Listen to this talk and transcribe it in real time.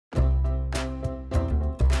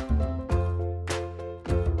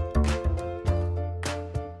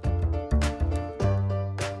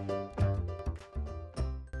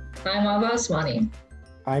I'm Ava Asmani,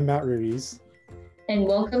 I'm Matt Ruiz. and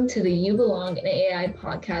welcome to the You Belong in AI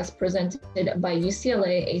podcast presented by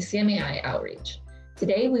UCLA ACMAI Outreach.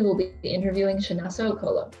 Today, we will be interviewing Shanasa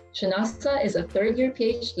Okolo. Shanasa is a third-year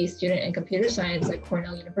PhD student in computer science at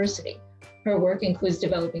Cornell University. Her work includes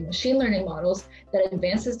developing machine learning models that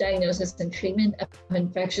advances diagnosis and treatment of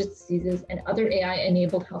infectious diseases and other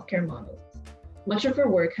AI-enabled healthcare models. Much of her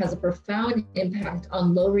work has a profound impact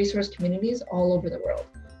on low-resource communities all over the world.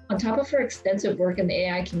 On top of her extensive work in the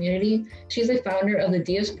AI community, she's a founder of the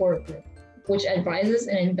Diaspora Group, which advises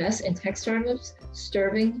and invests in tech startups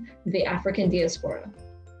serving the African diaspora.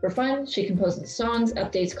 For fun, she composes songs,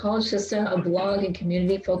 updates College Sista, a blog and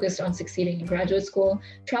community focused on succeeding in graduate school,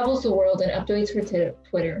 travels the world, and updates her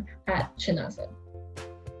Twitter at Shanasa.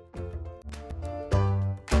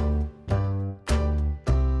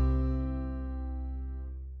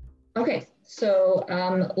 Okay, so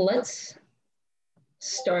let's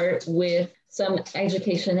start with some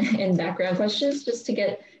education and background questions just to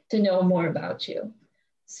get to know more about you.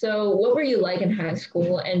 So what were you like in high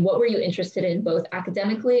school and what were you interested in both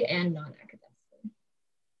academically and non-academically?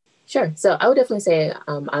 Sure. So I would definitely say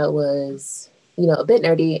I was, a bit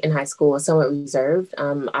nerdy in high school, somewhat reserved.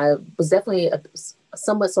 I was definitely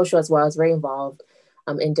somewhat social as well. I was very involved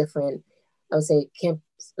in different, I would say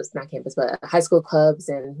not campus, but high school clubs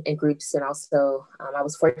and groups. And also I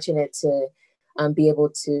was fortunate to be able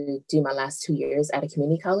to do my last 2 years at a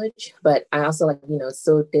community college. But I also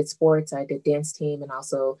still did sports. I did dance team and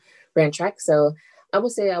also ran track. So I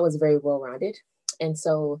would say I was very well-rounded. And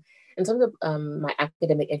so in terms of my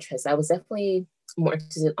academic interests, I was definitely more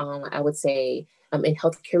interested I would say, in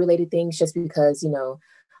healthcare related things, just because,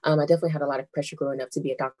 I definitely had a lot of pressure growing up to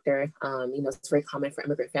be a doctor. It's very common for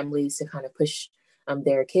immigrant families to kind of push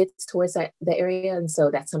their kids towards that area. And so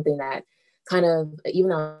that's something that kind of, even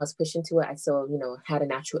though I was pushed into it, I still, had a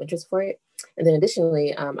natural interest for it. And then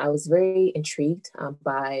additionally, I was very intrigued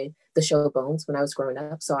by the show Bones when I was growing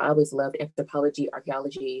up. So I always loved anthropology,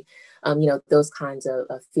 archaeology, those kinds of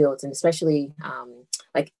fields, and especially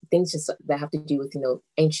like things just that have to do with,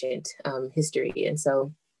 ancient history. And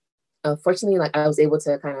so fortunately, like I was able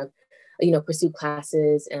to kind of, pursue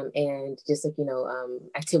classes and just like,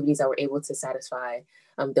 activities that were able to satisfy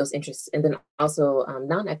those interests. And then also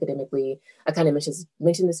non-academically, I kind of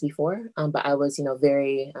mentioned this before, but I was,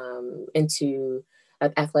 very into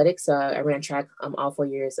athletics. I ran track all 4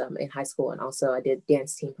 years in high school. And also I did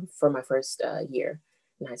dance team for my first year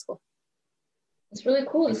in high school. It's really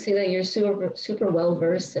cool to see that you're super well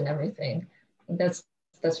versed in everything. That's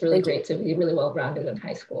really great to be really well rounded in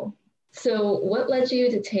high school. So what led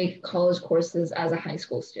you to take college courses as a high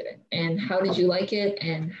school student, and how did you like it,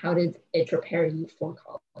 and how did it prepare you for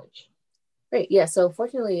college? Great. Yeah. So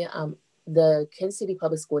fortunately, the Kansas City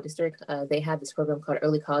Public School District, they had this program called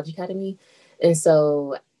Early College Academy. And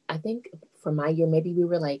so I think for my year, maybe we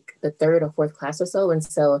were like the third or fourth class or so. And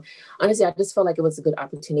so honestly, I just felt like it was a good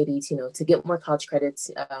opportunity to, to get more college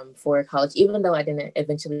credits for college, even though I didn't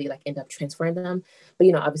eventually like end up transferring them.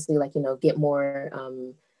 But, obviously like, get more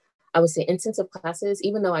I would say intensive classes,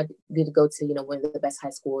 even though I did go to, one of the best high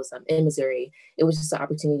schools in Missouri. It was just an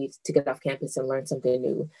opportunity to get off campus and learn something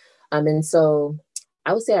new. And so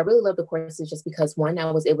I would say I really love the courses just because one, I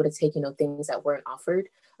was able to take, things that weren't offered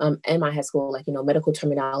in my high school, like, medical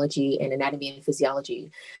terminology and anatomy and physiology.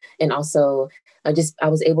 And also I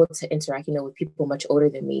was able to interact, with people much older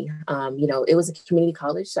than me. It was a community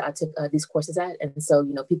college that I took these courses at. And so,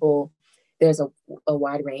 there's a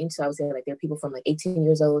wide range. So I would say like there are people from like 18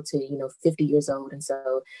 years old to, 50 years old. And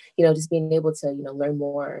so, just being able to, learn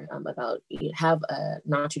more about, have a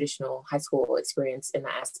non-traditional high school experience in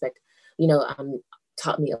that aspect,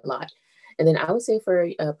 taught me a lot. And then I would say for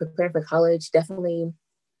preparing for college, definitely,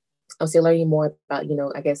 I would say learning more about,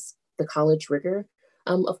 I guess the college rigor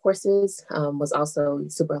of courses was also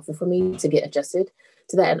super helpful for me to get adjusted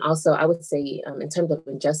to that. And also I would say in terms of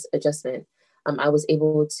adjustment, I was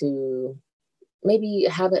able to maybe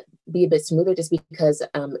have it be a bit smoother just because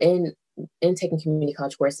in taking community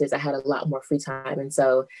college courses, I had a lot more free time. And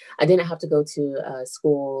so I didn't have to go to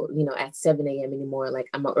school, at 7 a.m. anymore. Like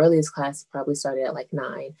my earliest class probably started at like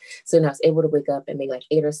 9. So I was able to wake up and maybe like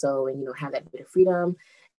 8 or so and, have that bit of freedom.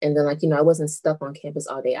 And then like, I wasn't stuck on campus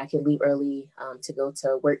all day. I could leave early to go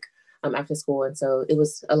to work after school. And so it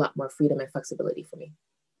was a lot more freedom and flexibility for me.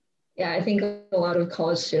 Yeah, I think a lot of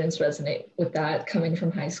college students resonate with that coming from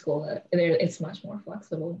high school. It's much more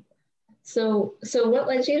flexible. So what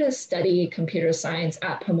led you to study computer science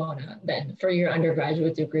at Pomona then for your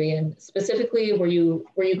undergraduate degree? And specifically, were you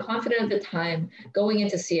confident at the time going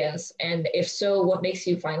into CS? And if so, what makes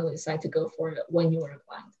you finally decide to go for it when you were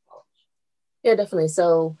applying to college? Yeah, definitely.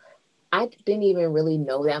 So I didn't even really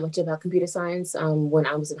know that much about computer science when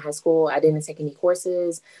I was in high school. I didn't take any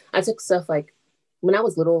courses. I took stuff like when I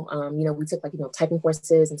was little, we took like, typing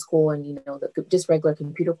courses in school and, just regular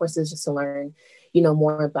computer courses just to learn,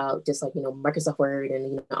 more about just like, Microsoft Word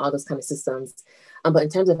and, all those kind of systems. But in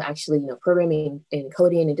terms of actually, programming and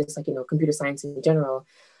coding and just like, computer science in general,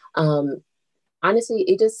 um, honestly,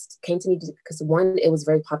 it just came to me because one, it was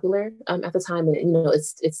very popular at the time, and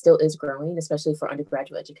it still is growing, especially for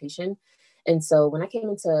undergraduate education. And so when I came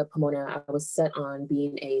into Pomona, I was set on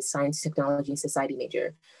being a science, technology, and society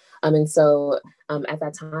major. And so at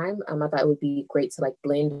that time, I thought it would be great to like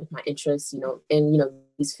blend my interests, in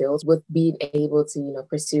these fields with being able to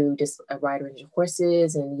pursue just a wide range of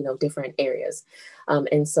courses and different areas.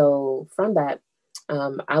 And so from that,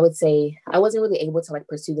 I would say I wasn't really able to like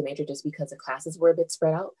pursue the major just because the classes were a bit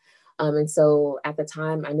spread out. And so at the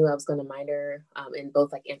time, I knew I was going to minor in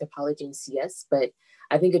both like anthropology and CS, but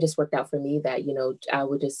I think it just worked out for me that, I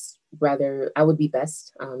would be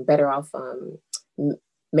better off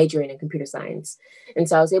majoring in computer science. And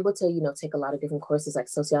so I was able to, take a lot of different courses like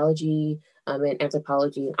sociology and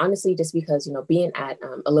anthropology. And honestly, just because, being at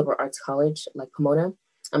a liberal arts college like Pomona,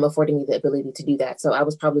 affording me the ability to do that. So I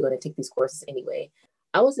was probably going to take these courses anyway.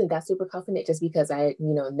 I wasn't that super confident just because I,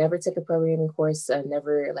 never took a programming course,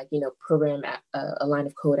 never like, programmed a line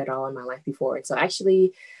of code at all in my life before. And so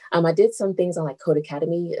actually, I did some things on like Code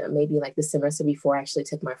Academy, maybe like the semester before I actually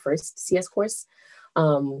took my first CS course.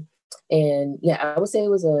 And yeah, I would say it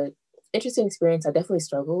was a interesting experience. I definitely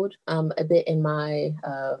struggled a bit in my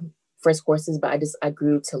first courses, but I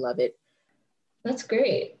grew to love it. That's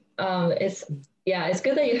great. It's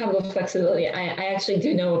good that you have the flexibility. I actually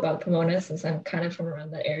do know about Pomona since I'm kind of from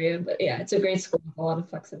around that area, but yeah, it's a great school with a lot of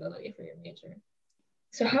flexibility for your major.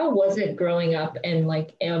 So how was it growing up in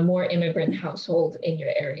like a more immigrant household in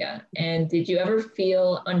your area? And did you ever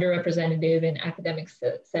feel underrepresented in academic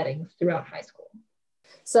settings throughout high school?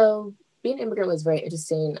 So being an immigrant was very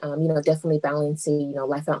interesting, definitely balancing,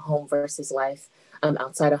 life at home versus life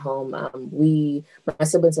outside of home. My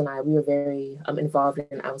siblings and we were very involved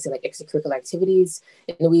in, I would say, like extracurricular activities.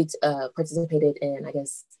 And we participated in, I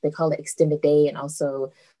guess they call it extended day, and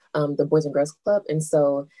also the Boys and Girls Club. And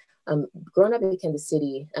so growing up in Kansas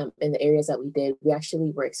City, in the areas that we did, we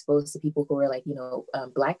actually were exposed to people who were like,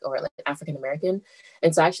 Black or like African American.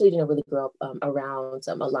 And so I actually didn't really grow up around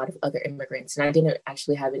a lot of other immigrants. And I didn't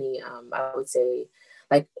actually have any, I would say,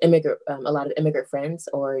 like a lot of immigrant friends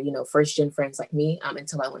or, first gen friends like me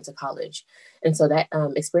until I went to college. And so that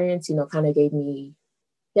experience, kind of gave me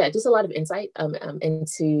just a lot of insight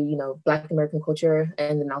into Black American culture,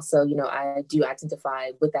 and then also I do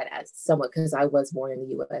identify with that as somewhat because I was born in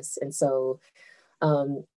the U.S. and so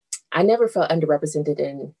I never felt underrepresented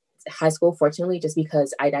in high school, fortunately, just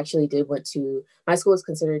because I actually did went to my school is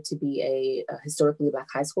considered to be a historically Black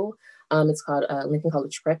high school. It's called Lincoln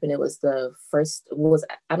College Prep, and it was the first. I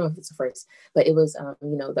don't know if it's the first, but it was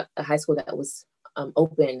a high school that was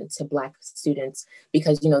open to Black students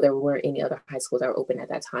because there weren't any other high schools that were open at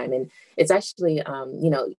that time. And it's actually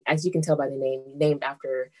as you can tell by the name, named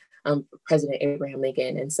after President Abraham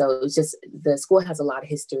Lincoln. And so it's just the school has a lot of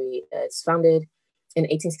history. It's founded in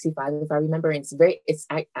 1865, if I remember. And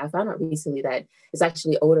I found out recently that it's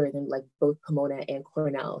actually older than like both Pomona and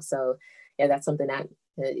Cornell. So yeah, that's something that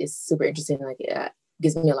is super interesting. Like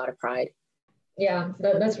gives me a lot of pride. Yeah,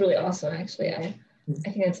 that's really awesome. Actually, I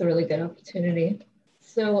think it's a really good opportunity.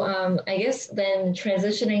 So I guess then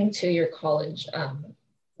transitioning to your college,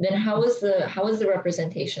 then how was the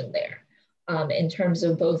representation there in terms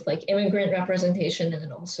of both like immigrant representation and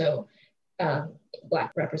then also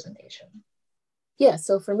Black representation? Yeah,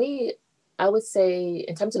 so for me, I would say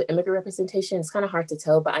in terms of immigrant representation, it's kind of hard to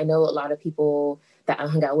tell, but I know a lot of people that I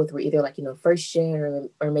hung out with were either like, first gen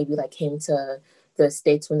or maybe like came to the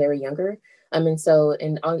States when they were younger. And so,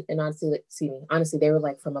 and honestly, honestly, they were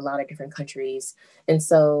like from a lot of different countries. And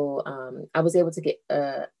so I was able to get,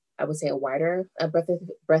 I would say a wider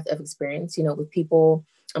breadth of experience, with people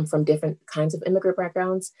from different kinds of immigrant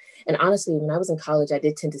backgrounds. And honestly, when I was in college, I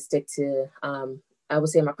did tend to stick to, I would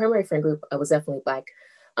say my primary friend group was definitely Black.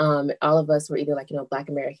 All of us were either like, Black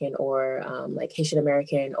American or like Haitian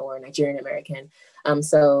American or Nigerian American.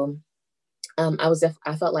 So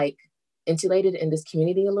I felt like insulated in this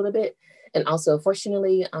community a little bit. And also,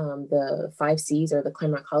 fortunately, the 5Cs or the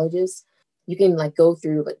Claremont colleges, you can like go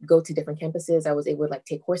to different campuses. I was able to like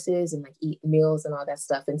take courses and like eat meals and all that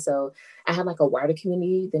stuff. And so I had like a wider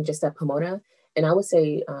community than just at Pomona. And I would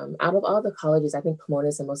say out of all the colleges, I think Pomona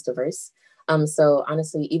is the most diverse. So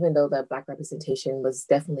honestly, even though the Black representation was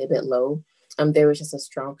definitely a bit low, there was just a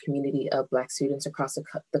strong community of Black students across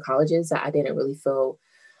the colleges that I didn't really feel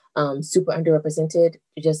super underrepresented,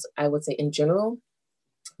 just I would say in general,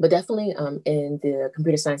 but definitely in the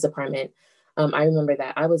computer science department. I remember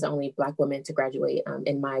that I was the only Black woman to graduate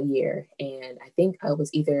in my year. And I think I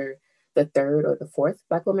was either the third or the fourth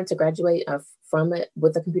Black woman to graduate from it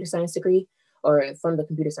with a computer science degree or from the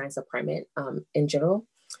computer science department in general.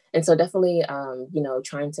 And so definitely,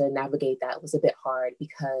 trying to navigate that was a bit hard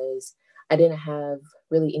because I didn't have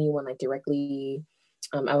really anyone like directly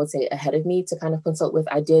I would say ahead of me to kind of consult with.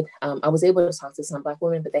 I was able to talk to some Black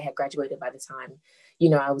women, but they had graduated by the time,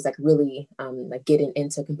 I was like really like getting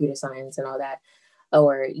into computer science and all that,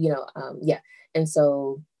 or, yeah. And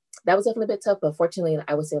so that was definitely a bit tough, but fortunately,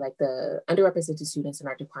 I would say like the underrepresented students in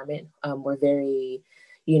our department were very,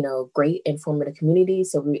 great and formative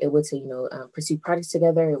communities. So we were able to, pursue projects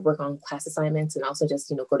together, work on class assignments, and also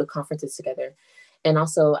just, go to conferences together. And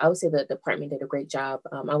also, I would say the department did a great job.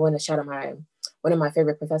 I want to shout out one of my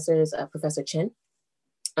favorite professors, Professor Chen.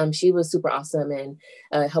 She was super awesome and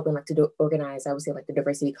helping like to organize, I would say like the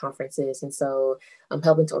diversity conferences. And so I'm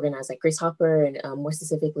helping to organize like Grace Hopper and more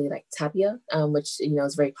specifically like Tapia, which,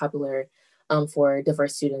 is very popular for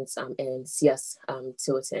diverse students in CS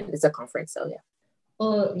to attend. It's a conference, so yeah.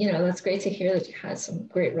 Well, that's great to hear that you had some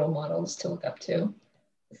great role models to look up to.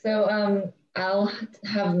 So I'll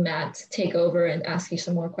have Matt take over and ask you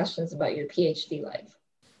some more questions about your PhD life.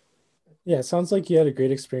 Yeah, it sounds like you had a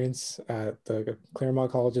great experience at the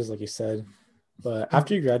Claremont colleges, like you said. But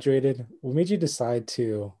after you graduated, what made you decide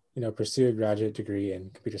to, pursue a graduate degree in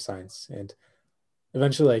computer science and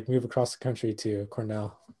eventually like move across the country to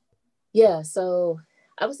Cornell? Yeah, so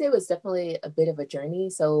I would say it was definitely a bit of a journey.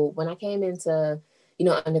 So when I came into,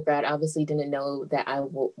 undergrad, I obviously didn't know that I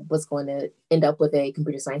was going to end up with a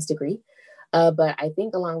computer science degree. But I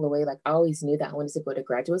think along the way, like I always knew that I wanted to go to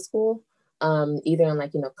graduate school, either in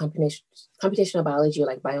like, computational biology or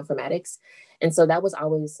like bioinformatics. And so that was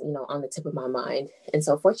always, on the tip of my mind. And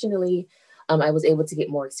so fortunately, I was able to get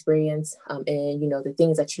more experience in, the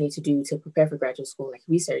things that you need to do to prepare for graduate school, like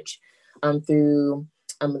research through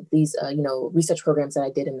these, research programs that I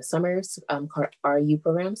did in the summers called RU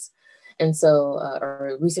programs. And so,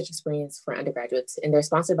 or research experience for undergraduates, and they're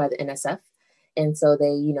sponsored by the NSF. And so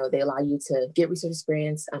they allow you to get research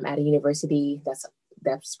experience at a university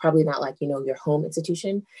that's probably not like, your home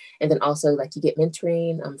institution. And then also like you get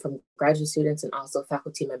mentoring from graduate students and also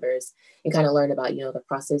faculty members and kind of learn about, the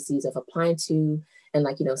processes of applying to and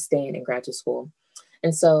like, staying in graduate school.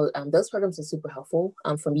 And so those programs are super helpful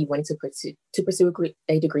for me wanting to pursue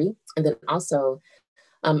a degree. And then also,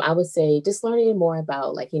 I would say just learning more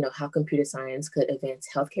about like, how computer science could advance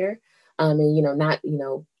healthcare and, not,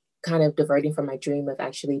 kind of diverting from my dream of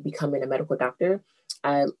actually becoming a medical doctor.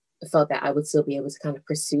 I felt that I would still be able to kind of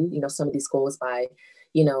pursue, some of these goals by,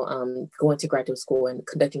 going to graduate school and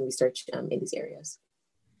conducting research in these areas.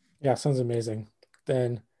 Yeah, sounds amazing.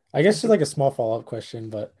 Then I guess just like a small follow-up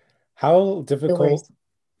question, but how No difficult, worries.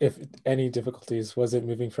 if any difficulties, was it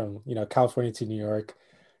moving from, California to New York,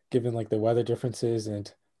 given like the weather differences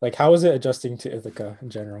and like how was it adjusting to Ithaca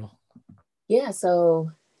in general? Yeah,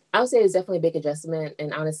 so I would say it's definitely a big adjustment.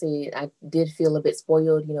 And honestly, I did feel a bit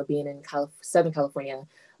spoiled, being in Southern California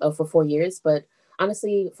for 4 years. But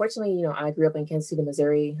honestly, fortunately, I grew up in Kansas City,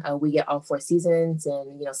 Missouri. We get all four seasons,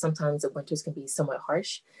 and sometimes the winters can be somewhat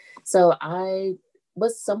harsh. So I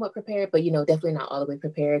was somewhat prepared, but definitely not all the way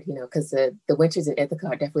prepared. Because the winters in Ithaca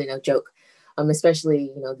are definitely no joke,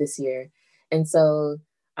 especially this year. And so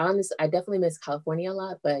I definitely miss California a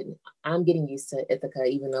lot, but I'm getting used to Ithaca,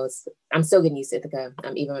 even though I'm still getting used to Ithaca.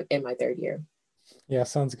 I'm even in my third year. Yeah,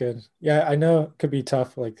 sounds good. Yeah, I know it could be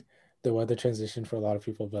tough, like the weather transition for a lot of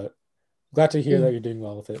people, but glad to hear that Mm. you're doing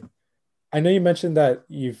well with it. I know you mentioned that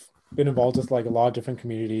you've been involved with like a lot of different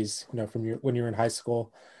communities, from when you were in high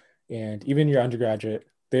school and even your undergraduate.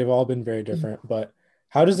 They've all been very Mm. different, but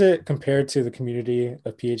how does it compare to the community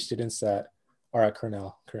of PhD students that are at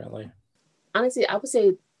Cornell currently? Honestly, I would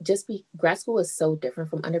say grad school is so different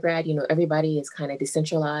from undergrad. Everybody is kind of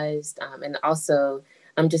decentralized, and also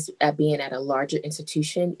I'm just at being at a larger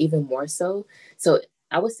institution, even more so. So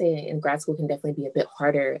I would say in grad school can definitely be a bit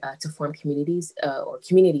harder to form communities or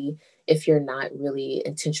community if you're not really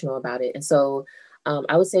intentional about it. And so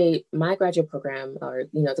I would say my graduate program, or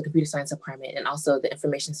the computer science department, and also the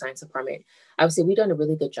information science department, I would say we've done a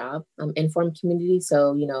really good job in forming community.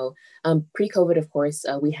 So pre-COVID, of course,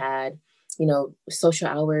 we had social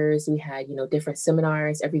hours. We had, different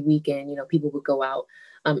seminars every weekend. People would go out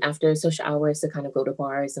after social hours to kind of go to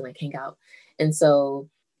bars and like hang out. And so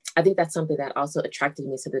I think that's something that also attracted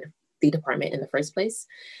me to the department in the first place.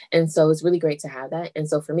 And so it's really great to have that. And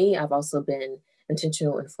so for me, I've also been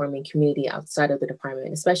intentional informing community outside of the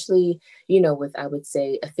department, especially, with, I would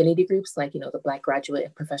say, affinity groups like, the Black Graduate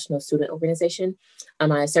and Professional Student Organization.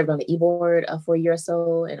 I served on the e-board for a year or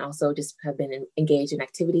so, and also just have been engaged in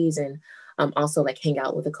activities and also like hang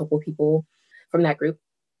out with a couple of people from that group.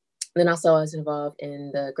 Then also I was involved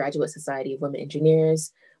in the Graduate Society of Women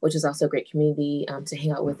Engineers, which is also a great community to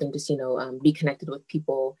hang out with and just, be connected with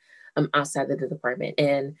people outside of the department.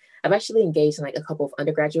 And I've actually engaged in like a couple of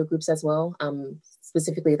undergraduate groups as well.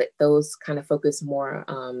 Specifically, like those kind of focus more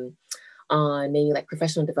on maybe like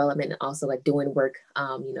professional development and also like doing work,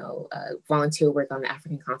 volunteer work on the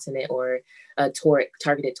African continent or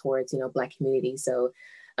targeted towards, Black communities. So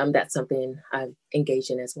that's something I've engaged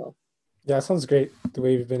in as well. Yeah, it sounds great the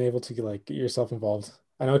way you've been able to like get yourself involved.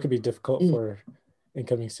 I know it could be difficult for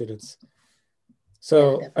incoming students.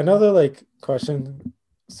 So another like question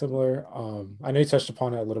similar, I know you touched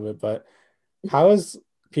upon it a little bit, but how has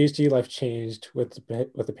PhD life changed with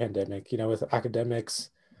the pandemic, with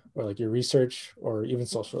academics or like your research or even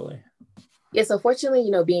socially? Yeah, so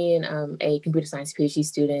fortunately, being a computer science PhD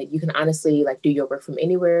student, you can honestly like do your work from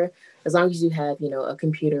anywhere as long as you have, a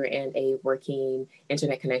computer and a working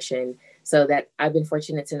internet connection. So that I've been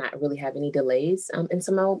fortunate to not really have any delays in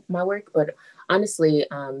some of my work. But honestly,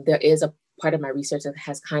 there is a part of my research that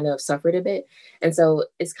has kind of suffered a bit. And so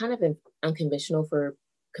it's kind of unconventional for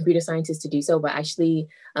computer scientists to do so, but actually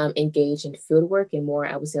engage in field work and more,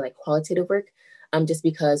 I would say like qualitative work. Just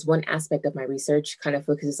because one aspect of my research kind of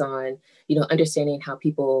focuses on, understanding how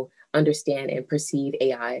people understand and perceive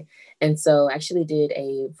AI. And so I actually did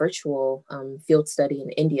a virtual field study in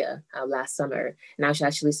India last summer, and I was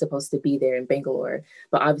actually supposed to be there in Bangalore,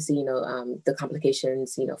 but obviously, the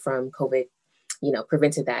complications, from COVID,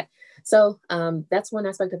 prevented that. So that's one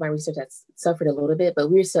aspect of my research that's suffered a little bit,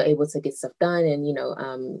 but we were still able to get stuff done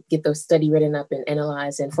and, get those study written up and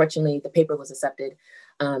analyzed. And fortunately, the paper was accepted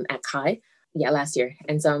at CHI. Yeah, last year.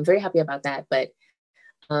 And so I'm very happy about that. But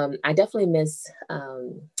I definitely miss,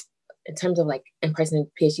 in terms of like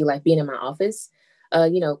in-person PhD life, being in my office.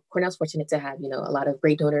 Cornell's fortunate to have, a lot of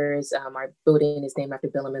great donors. Our building is named after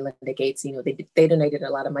Bill and Melinda Gates. They donated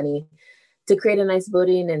a lot of money to create a nice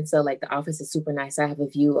building. And so like the office is super nice. I have a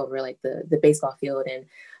view over like the baseball field and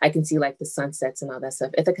I can see like the sunsets and all that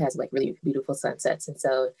stuff. Ithaca has like really beautiful sunsets. And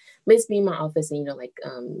so miss being in my office and,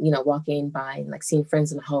 walking by and like seeing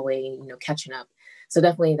friends in the hallway and, catching up. So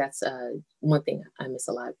definitely that's one thing I miss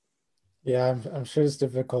a lot. Yeah, I'm sure it's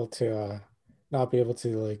difficult to not be able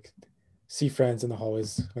to like see friends in the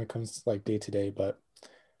hallways when it comes to like day to day, but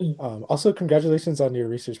also congratulations on your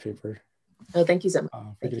research paper. Oh, thank you so much.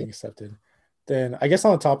 For getting accepted. Then I guess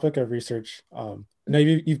on the topic of research, I know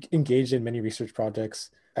you've engaged in many research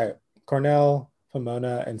projects at Cornell,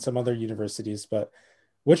 Pomona, and some other universities, but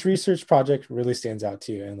which research project really stands out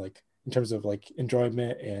to you and like in terms of like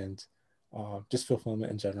enjoyment and just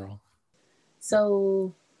fulfillment in general?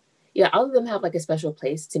 So yeah, all of them have like a special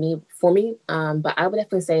place for me. But I would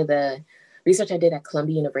definitely say the research I did at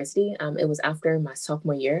Columbia University, it was after my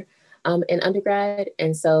sophomore year in undergrad.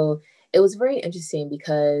 And so it was very interesting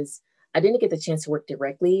because I didn't get the chance to work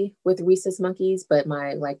directly with rhesus monkeys, but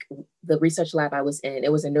the research lab I was in,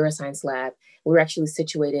 it was a neuroscience lab. We were actually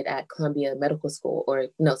situated at Columbia Medical School,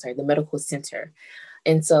 the medical center.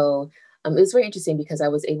 And so it was very interesting because I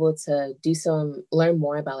was able to learn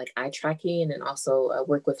more about like eye tracking and also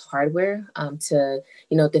work with hardware to,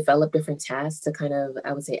 develop different tasks to kind of,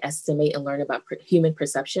 I would say, estimate and learn about human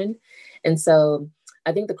perception. And so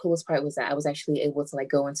I think the coolest part was that I was actually able to like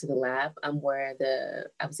go into the lab where the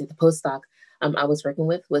postdoc I was working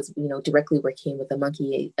with was, directly working with the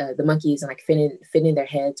monkeys and like fitting their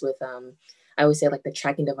heads with, I would say like the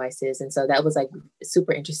tracking devices. And so that was like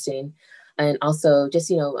super interesting. And also just,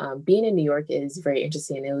 being in New York is very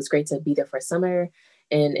interesting. It was great to be there for summer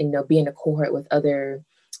and be in a cohort with other,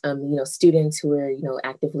 students who were,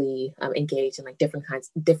 actively engaged in like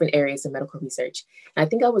different areas of medical research. And I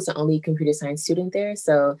think I was the only computer science student there.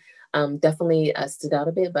 So definitely stood out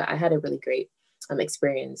a bit, but I had a really great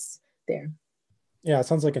experience there. Yeah, it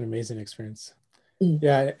sounds like an amazing experience.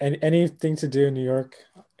 Yeah, and anything to do in New York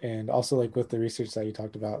and also like with the research that you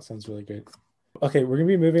talked about sounds really great. Okay, we're gonna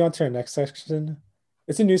be moving on to our next section.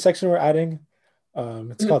 It's a new section we're adding.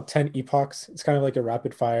 It's called 10 Epochs. It's kind of like a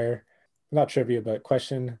rapid fire, not trivia, but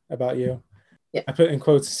question about you. Yeah. I put in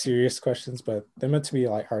quotes serious questions, but they're meant to be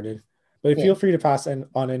lighthearted. But feel free to pass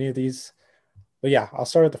on any of these. But yeah, I'll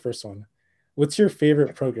start with the first one. What's your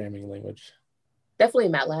favorite programming language? Definitely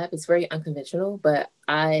MATLAB. It's very unconventional, but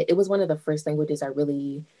it was one of the first languages I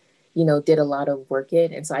really, did a lot of work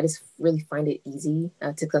in. And so I just really find it easy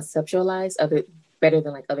to conceptualize better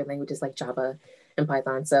than like other languages like Java and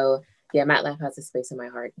Python. So yeah, MATLAB has a space in my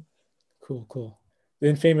heart. Cool, cool. The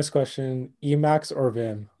infamous question, Emacs or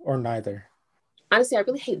Vim or neither? Honestly, I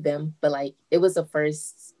really hate Vim, but like it was the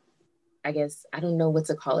first, I guess, I don't know what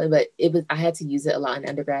to call it, but I had to use it a lot in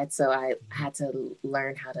undergrad. So I had to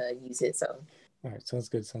learn how to use it. So All right, sounds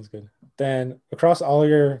good, sounds good. Then across all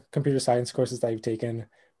your computer science courses that you've taken,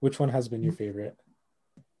 which one has been your favorite?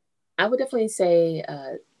 I would definitely say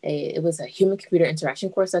it was a human computer interaction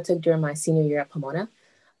course I took during my senior year at Pomona.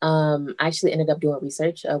 I actually ended up doing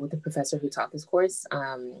research with the professor who taught this course,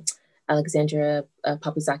 Alexandra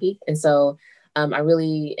Papuzaki. And so I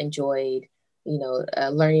really enjoyed,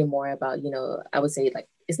 learning more about, I would say like,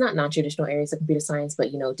 it's not non-traditional areas of computer science,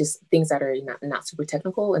 but, just things that are not super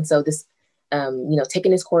technical. And so this,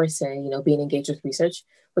 taking this course and, being engaged with research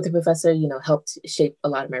with the professor, helped shape a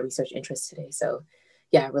lot of my research interests today. So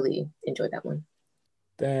yeah, I really enjoyed that one.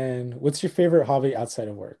 Then what's your favorite hobby outside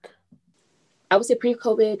of work? I would say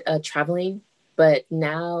pre-COVID, traveling, but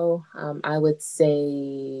now I would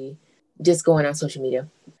say just going on social media.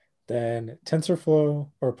 Then TensorFlow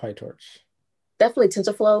or PyTorch? Definitely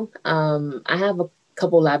TensorFlow. I have a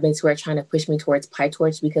couple lab mates who are trying to push me towards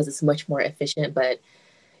PyTorch because it's much more efficient. But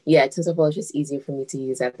yeah, TensorFlow is just easier for me to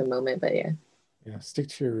use at the moment. But yeah. Yeah, stick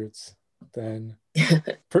to your roots. Then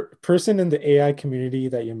person in the AI community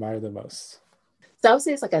that you admire the most? So I would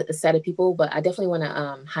say it's like a set of people, but I definitely want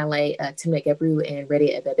to highlight Timnit Gebru and Redi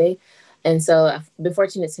Abebe. And so I've been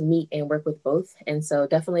fortunate to meet and work with both. And so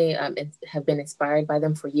definitely have been inspired by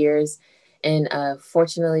them for years. And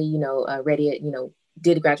fortunately, Redi,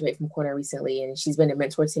 did graduate from Cornell recently, and she's been a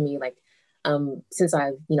mentor to me, like since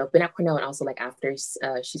I've, been at Cornell and also like after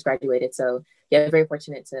she's graduated. So yeah, very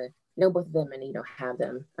fortunate to know both of them and, have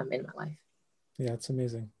them in my life. Yeah, it's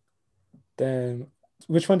amazing. Then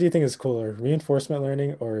which one do you think is cooler, reinforcement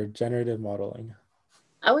learning or generative modeling?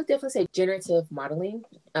 I would definitely say generative modeling,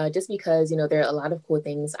 just because, there are a lot of cool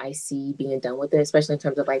things I see being done with it, especially in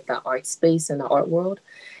terms of like the art space and the art world.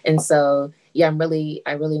 And so, yeah,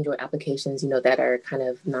 I really enjoy applications, that are kind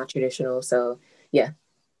of non-traditional. So yeah.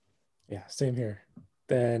 Yeah, same here.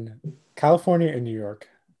 Then California and New York.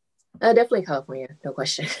 Definitely California, no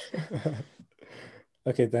question.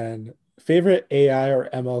 Okay, then favorite AI or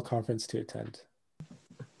ML conference to attend?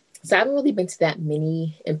 So I haven't really been to that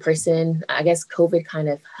many in person. I guess COVID kind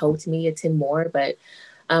of helped me attend more, but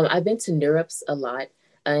I've been to NeurIPS a lot.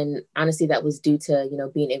 And honestly, that was due to,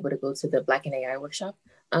 being able to go to the Black and AI workshop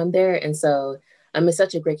there. And so it's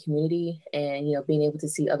such a great community, and, being able to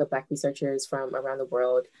see other Black researchers from around the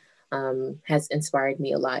world has inspired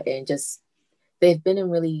me a lot. And just, they've been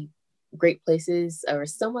in really great places, or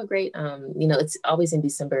somewhat great. It's always in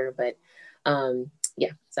December, but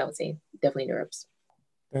yeah, so I would say definitely NeurIPS.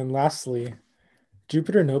 And lastly,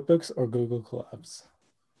 Jupyter Notebooks or Google Colabs?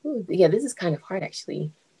 Ooh, yeah, this is kind of hard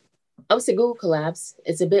actually. I would say Google Colabs.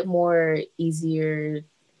 It's a bit more easier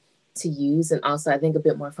to use, and also I think a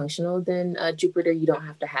bit more functional than Jupyter. You don't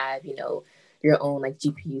have to have, your own like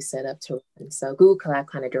GPU set up to run. So Google Colab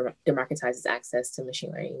kind of democratizes access to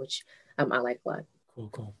machine learning, which I like a lot. Cool,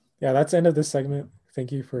 cool. Yeah, that's the end of this segment.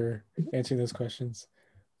 Thank you for answering those questions.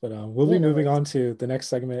 But we'll be moving on to the next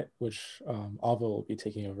segment, which Alva will be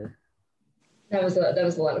taking over. That was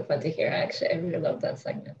a lot of fun to hear. Actually, I really loved that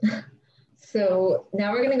segment. So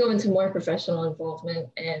now we're going to go into more professional involvement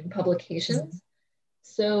and publications.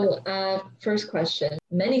 So first question,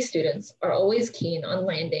 many students are always keen on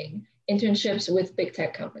landing internships with big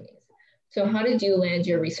tech companies. So how did you land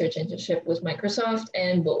your research internship with Microsoft,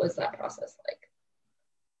 and what was that process like?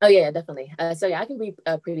 Oh yeah, definitely. So yeah, I can be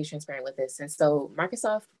pretty transparent with this. And so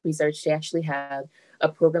Microsoft Research, they actually have a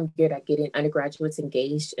program geared at getting undergraduates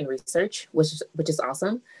engaged in research, which is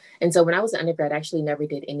awesome. And so when I was an undergrad, I actually never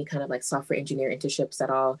did any kind of like software engineer internships at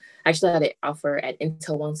all. I actually had an offer at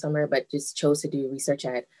Intel one summer, but just chose to do research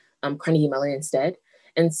at Carnegie Mellon instead.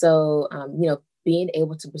 And so, being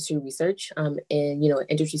able to pursue research in, an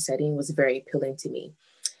industry setting was very appealing to me.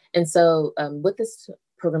 And so with this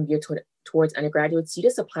program geared towards undergraduates, you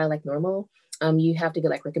just apply like normal. You have to get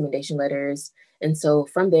like recommendation letters. And so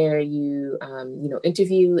from there, you,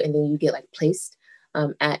 interview, and then you get like placed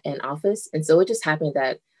at an office. And so it just happened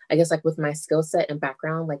that I guess like with my skill set and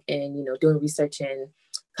background, like in, doing research in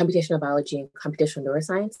computational biology and computational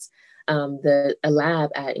neuroscience, a lab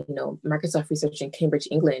at, Microsoft Research in Cambridge,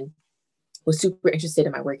 England was super interested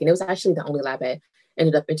in my work. And it was actually the only lab I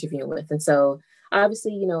ended up interviewing with. And so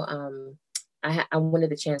obviously, I wanted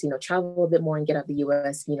the chance, travel a bit more and get out of the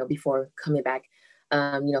US, before coming back,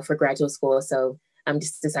 for graduate school. So I'm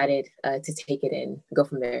just decided to take it and go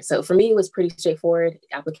from there. So for me, it was pretty straightforward: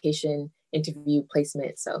 application, interview,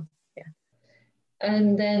 placement. So yeah.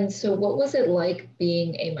 And then, so what was it like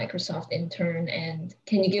being a Microsoft intern? And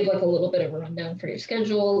can you give like a little bit of a rundown for your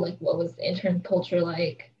schedule? Like, what was the intern culture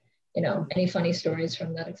like? You know, any funny stories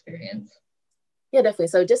from that experience? Yeah, definitely.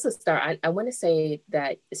 So just to start, I want to say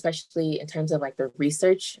that especially in terms of like the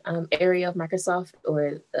research area of Microsoft,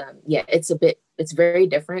 or yeah, it's very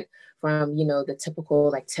different from, the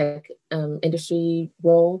typical like tech industry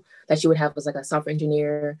role that you would have as like a software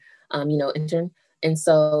engineer, intern. And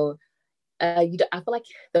so I feel like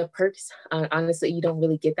the perks, honestly, you don't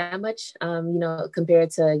really get that much, compared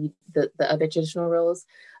to the other traditional roles.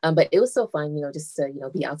 But it was so fun, just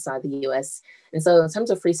to, be outside the US. And so in terms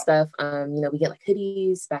of free stuff, we get like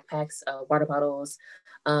hoodies, backpacks, water bottles,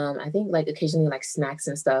 I think like occasionally like snacks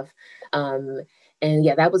and stuff. And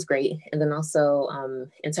yeah, that was great. And then also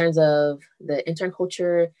in terms of the intern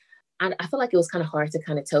culture, I feel like it was kind of hard to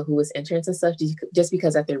kind of tell who was interns and stuff, just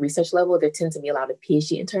because at their research level, there tend to be a lot of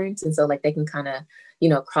PhD interns. And so like they can kind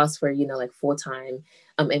of, cross for, like full-time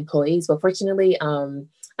employees. But fortunately,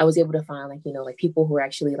 I was able to find like, like people who are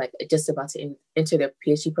actually like just about to enter their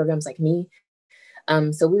PhD programs like me.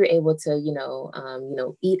 So we were able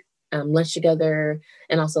to, eat lunch together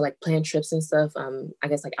and also like plan trips and stuff, I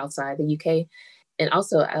guess like outside the UK. And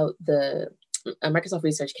also out the Microsoft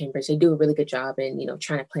Research Cambridge, they do a really good job in,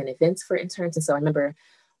 trying to plan events for interns. And so I remember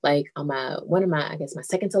like on I guess my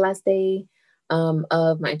second to last day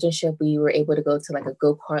of my internship, we were able to go to like a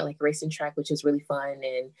go-kart like racing track, which was really fun.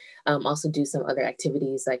 And also do some other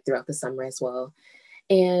activities like throughout the summer as well.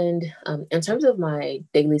 And in terms of my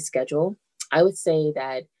daily schedule, I would say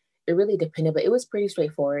that it really depended, but it was pretty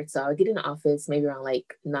straightforward. So I would get in the office maybe around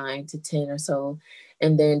like 9 to 10 or so,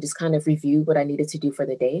 and then just kind of review what I needed to do for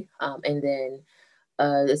the day. And then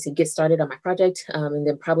let's see, get started on my project. And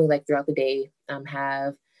then probably like throughout the day,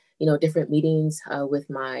 have, different meetings with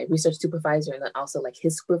my research supervisor and then also like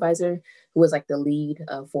his supervisor, who was like the lead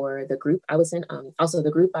for the group I was in. Also,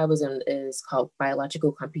 the group I was in is called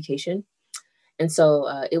Biological Computation. And so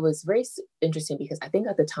it was very interesting because I think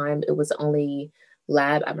at the time it was the only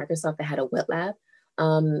lab at Microsoft that had a wet lab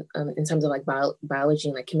in terms of like biology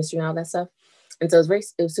and like chemistry and all that stuff. And so it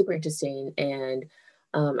was super interesting. And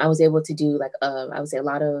I was able to do like, I would say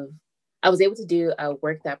I was able to do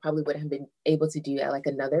work that I probably wouldn't have been able to do at like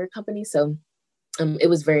another company. So it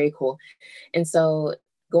was very cool. And so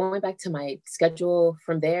going back to my schedule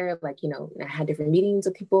from there, like, I had different meetings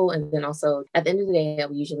with people. And then also at the end of the day, I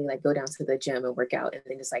would usually like go down to the gym and work out and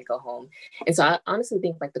then just like go home. And so I honestly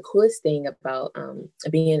think like the coolest thing about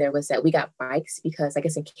being there was that we got bikes, because I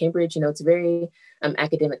guess in Cambridge, it's a very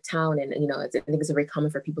academic town. And, I think it's very common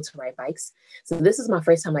for people to ride bikes. So this is my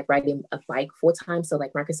first time like riding a bike full time. So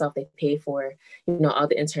like Microsoft, they pay for, all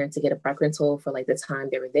the interns to get a bike rental for like the time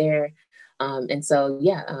they were there. And so,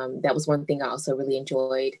 yeah, that was one thing I also really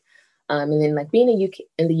enjoyed. And then like being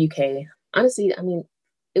in the UK, honestly, I mean,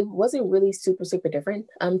 it wasn't really super, super different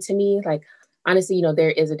to me. Like, honestly, there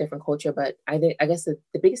is a different culture, but I guess the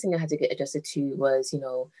biggest thing I had to get adjusted to was,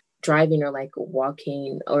 driving or like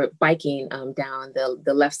walking or biking down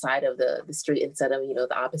the left side of the street instead of,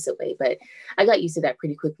 the opposite way. But I got used to that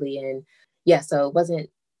pretty quickly. And yeah, so it wasn't,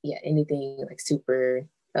 anything like super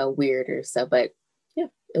weird or stuff, but yeah,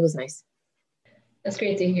 it was nice. That's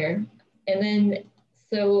great to hear. And then,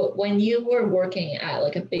 so when you were working at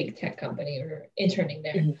like a big tech company or interning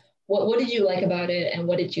there, mm-hmm. what did you like about it and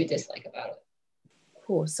what did you dislike about it?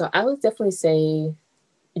 Cool. So I would definitely say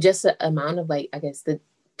just the amount of like, I guess the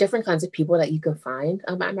different kinds of people that you can find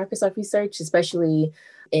at Microsoft Research, especially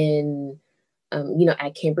in,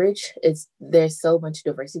 at Cambridge, there's so much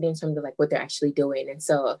diversity in terms of like what they're actually doing. And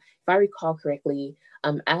so if I recall correctly,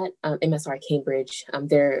 at MSR Cambridge,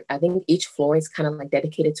 I think each floor is kind of like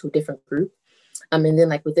dedicated to a different group. And then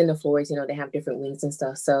like within the floors, they have different wings and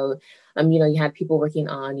stuff. So, you had people working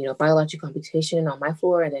on, biological computation on my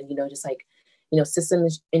floor, and then, just like,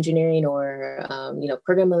 systems engineering or,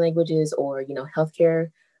 programming languages or, healthcare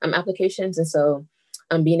applications. And so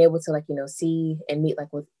being able to like, see and meet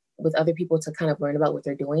like with other people to kind of learn about what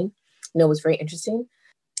they're doing, was very interesting.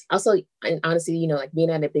 Also, and honestly, like being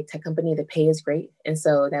at a big tech company, the pay is great. And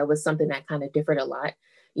so that was something that kind of differed a lot,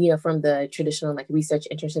 from the traditional like research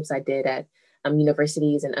internships I did at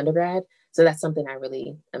universities and undergrad. So that's something I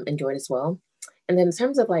really enjoyed as well. And then in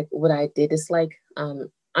terms of like what I did dislike,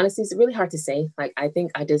 honestly, it's really hard to say. Like, I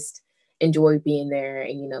think I just enjoyed being there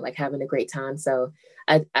and, like having a great time. So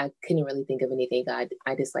I couldn't really think of anything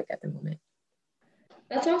I disliked at the moment.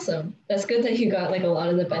 That's awesome. That's good that you got like a lot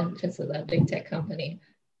of the benefits of that big tech company.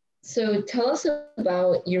 So tell us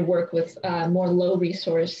about your work with more low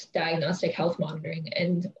resource diagnostic health monitoring,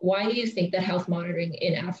 and why do you think that health monitoring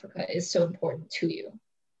in Africa is so important to you?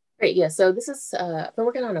 Great. Yeah. So this is, I've been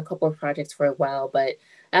working on a couple of projects for a while, but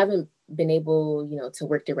I haven't been able, to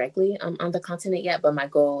work directly on the continent yet. But my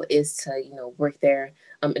goal is to, work there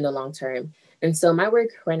in the long term. And so my work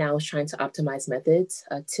right now is trying to optimize methods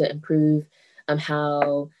to improve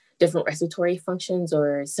how different respiratory functions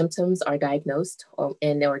or symptoms are diagnosed or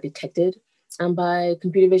detected by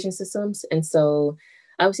computer vision systems. And so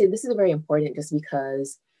I would say this is very important just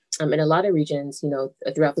because in a lot of regions,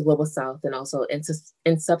 throughout the global south and also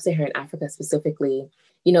in sub-Saharan Africa specifically,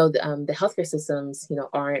 the healthcare systems,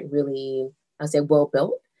 aren't really, I would say, well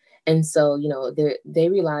built. And so, they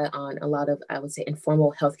rely on a lot of, I would say,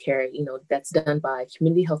 informal healthcare, that's done by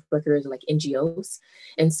community health workers like NGOs.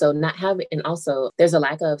 And so and also there's a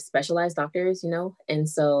lack of specialized doctors, and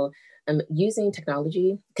so using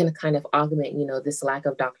technology can kind of augment, this lack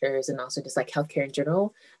of doctors and also just like healthcare in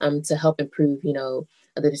general to help improve,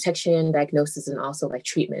 the detection, diagnosis, and also like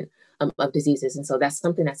treatment of diseases. And so that's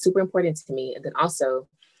something that's super important to me. And then also,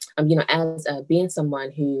 as being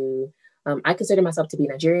someone who I consider myself to be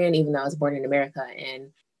Nigerian, even though I was born in America.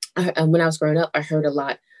 And when I was growing up, I heard a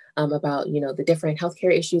lot about, the different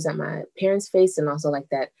healthcare issues that my parents faced, and also like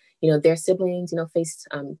that, their siblings, faced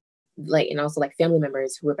and also like family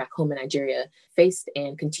members who were back home in Nigeria faced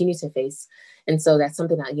and continue to face. And so that's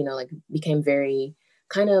something that, like became very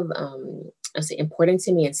kind of, I'd say important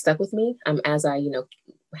to me and stuck with me as I,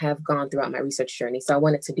 have gone throughout my research journey. So I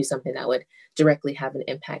wanted to do something that would directly have an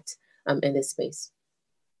impact in this space.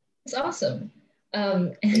 It's awesome.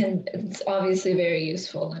 And it's obviously very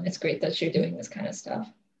useful, and it's great that you're doing this kind of stuff.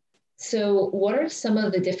 So what are some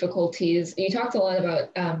of the difficulties? You talked a lot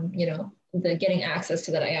about, the getting access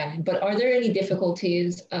to that AI, but are there any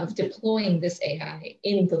difficulties of deploying this AI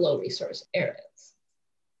in the low resource areas?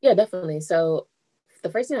 Yeah, definitely. So the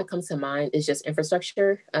first thing that comes to mind is just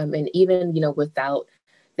infrastructure. And even, without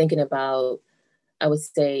thinking about, I would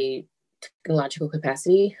say, technological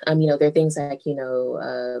capacity, there are things like,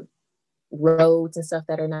 roads and stuff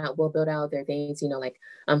that are not well built out. There are things, like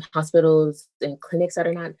hospitals and clinics that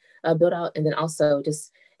are not built out. And then also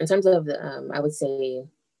just in terms of, I would say,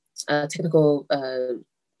 technical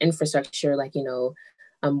infrastructure, like,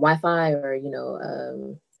 Wi-Fi or,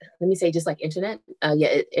 let me say just like internet.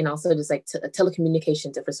 And also just like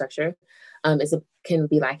telecommunications infrastructure can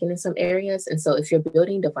be lacking in some areas. And so if you're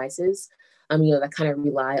building devices, that kind of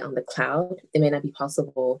rely on the cloud, it may not be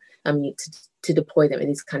possible to deploy them in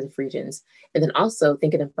these kinds of regions. And then also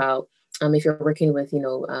thinking about if you're working with,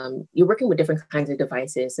 you're working with different kinds of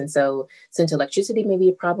devices. And so since electricity may be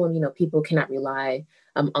a problem, people cannot rely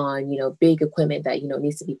on, big equipment that,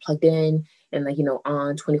 needs to be plugged in and like,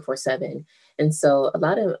 on 24/7. And so a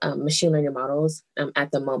lot of machine learning models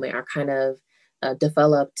at the moment are kind of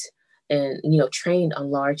developed and, trained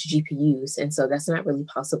on large GPUs. And so that's not really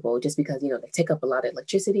possible just because, they take up a lot of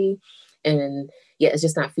electricity. And yeah, it's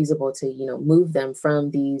just not feasible to, move them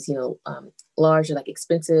from these, large, like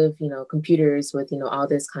expensive, computers with, all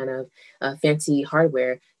this kind of fancy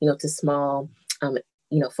hardware, to small,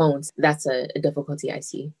 phones. That's a difficulty I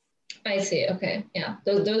see. I see. Okay. Yeah.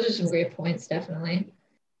 Those are some great points, definitely.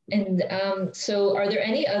 And so are there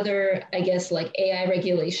any other, I guess, like AI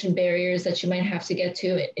regulation barriers that you might have to get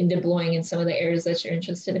to in deploying in some of the areas that you're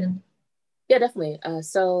interested in? Yeah, definitely.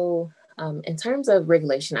 So in terms of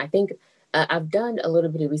regulation, I think I've done a little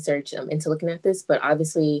bit of research into looking at this, but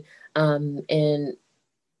obviously in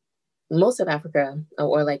most of Africa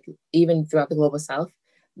or like even throughout the global south,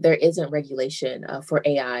 there isn't regulation for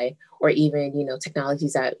AI or even,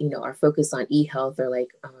 technologies that, are focused on e-health or like,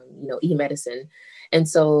 e-medicine. And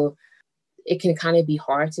so it can kind of be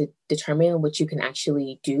hard to determine what you can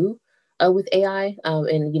actually do with AI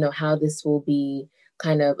and, how this will be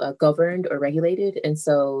kind of governed or regulated. And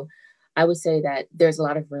so I would say that there's a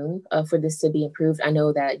lot of room for this to be improved. I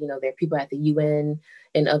know that, there are people at the UN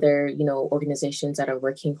and other, organizations that are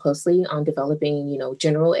working closely on developing,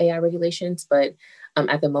 general AI regulations. But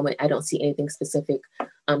at the moment, I don't see anything specific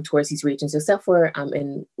towards these regions, except for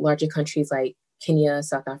in larger countries like Kenya,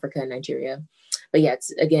 South Africa, and Nigeria. But yeah,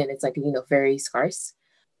 it's like, very scarce.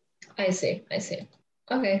 I see.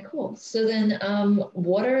 Okay, cool. So then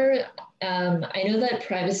what are, I know that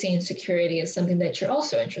privacy and security is something that you're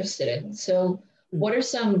also interested in. So what are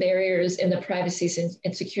some barriers in the privacy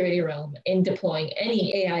and security realm in deploying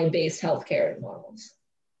any AI-based healthcare models?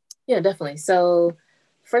 Yeah, definitely. So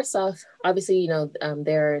first off, obviously,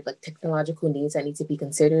 there are like technological needs that need to be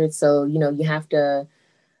considered. So, you have to,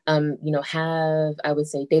 have, I would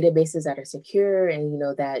say, databases that are secure and,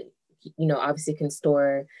 that, obviously can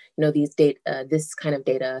store, these data, this kind of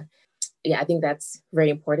data. Yeah, I think that's very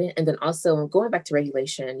important. And then also going back to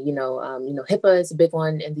regulation, HIPAA is a big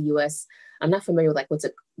one in the US. I'm not familiar with like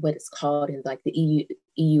what it's called in like the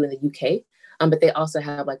EU and the UK, but they also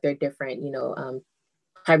have like their different,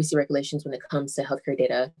 privacy regulations when it comes to healthcare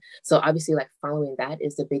data. So obviously, like following that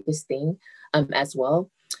is the biggest thing as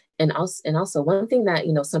well. And also one thing that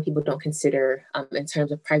some people don't consider in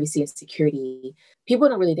terms of privacy and security, people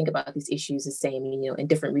don't really think about these issues the same, in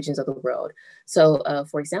different regions of the world. So,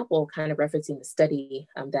 for example, kind of referencing the study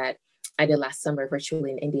that I did last summer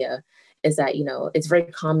virtually in India, is that it's very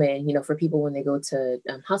common for people when they go to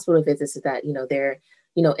hospital visits, is that they're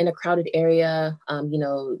in a crowded area,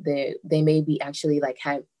 they may be actually like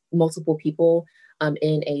have multiple people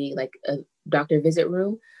in a doctor visit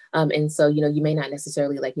room. And so, you may not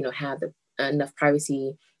necessarily have enough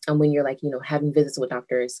privacy when you're having visits with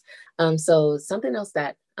doctors. So something else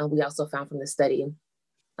that we also found from the study,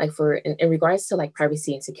 like in regards to like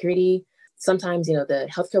privacy and security, sometimes, the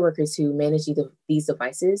healthcare workers who manage these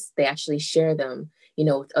devices, they actually share them,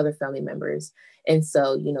 with other family members. And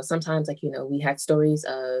so, sometimes we had stories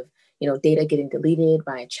of, data getting deleted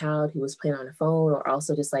by a child who was playing on a phone, or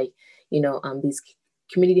also just these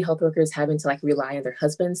community health workers having to rely on their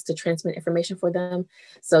husbands to transmit information for them.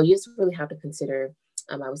 So you just really have to consider,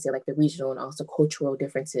 I would say, the regional and also cultural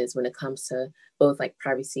differences when it comes to both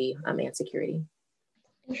privacy and security.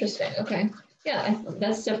 Interesting. Okay. Yeah,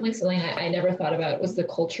 that's definitely something I never thought about, was the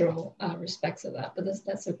cultural respects of that, but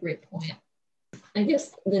that's a great point. I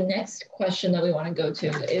guess the next question that we want to go to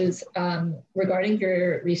is regarding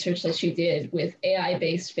your research that you did with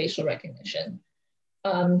AI-based facial recognition.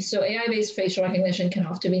 So AI-based facial recognition can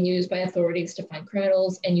often be used by authorities to find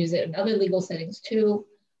criminals and use it in other legal settings too.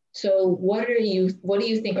 So what do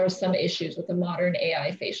you think are some issues with the modern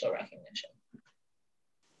AI facial recognition?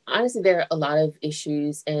 Honestly, there are a lot of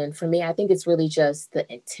issues. And for me, I think it's really just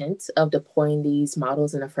the intent of deploying these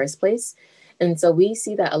models in the first place. And so we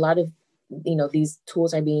see that a lot of, these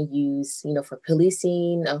tools are being used, for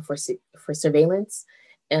policing, for surveillance,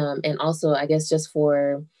 and also, I guess, just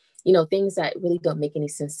for, things that really don't make any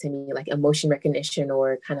sense to me, like emotion recognition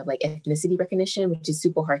or kind of like ethnicity recognition, which is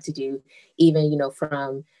super hard to do, even,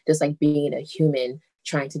 from just being a human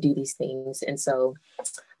trying to do these things. And so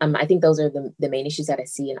I think those are the main issues that I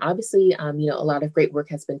see. And obviously, a lot of great work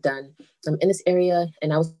has been done in this area.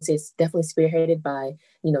 And I would say it's definitely spearheaded by,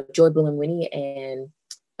 Joy Buolamwini and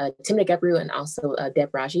Timnit Gebru, and also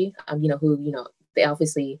Deb Raji, who, they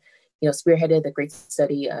obviously, spearheaded the great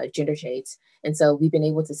study, Gender Shades. And so we've been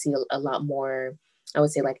able to see a lot more, I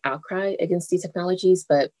would say, outcry against these technologies.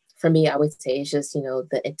 But for me, I would say it's just,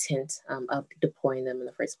 the intent of deploying them in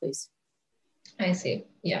the first place. I see.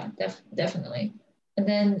 Yeah, definitely. And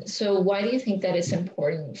then, so why do you think that it's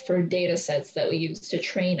important for data sets that we use to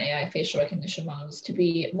train AI facial recognition models to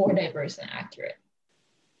be more diverse and accurate?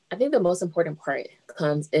 I think the most important part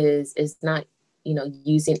is not,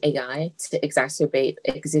 using AI to exacerbate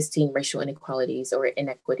existing racial inequalities or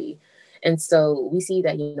inequity. And so we see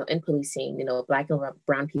that, in policing, Black and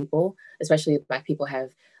brown people, especially Black people,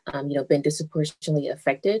 have, been disproportionately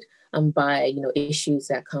affected by, issues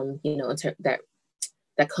that come,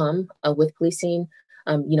 that come with policing,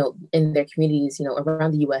 in their communities,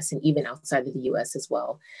 around the US and even outside of the US as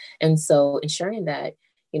well. And so ensuring that,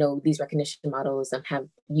 these recognition models have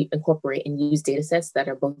incorporate and use data sets that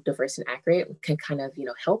are both diverse and accurate can kind of,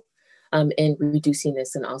 help in reducing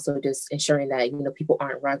this, and also just ensuring that, people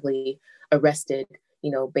aren't wrongly arrested,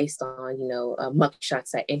 based on, mug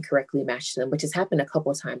shots that incorrectly match them, which has happened a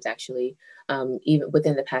couple of times actually, even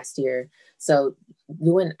within the past year. So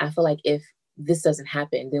I feel like if this doesn't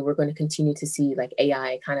happen, then we're going to continue to see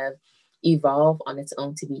AI kind of evolve on its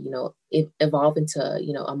own to be, evolve into,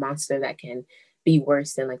 a monster that can be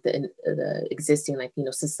worse than the existing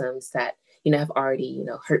systems that, have already,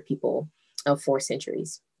 hurt people for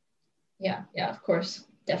centuries. Yeah, of course,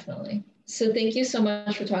 definitely. So thank you so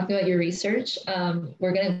much for talking about your research.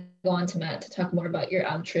 We're going to go on to Matt to talk more about your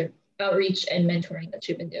outreach and mentoring that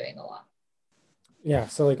you've been doing a lot. Yeah,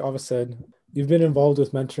 so like Ava said, you've been involved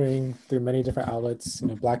with mentoring through many different outlets,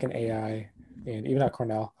 Black and AI, and even at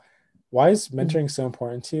Cornell. Why is mentoring so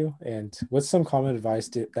important to you? And what's some common advice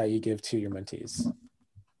that you give to your mentees?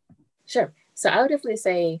 Sure. So I would definitely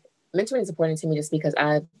say mentoring is important to me just because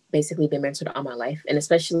I've basically been mentored all my life, and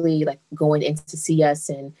especially going into CS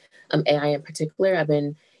and AI in particular, I've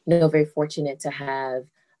been, very fortunate to have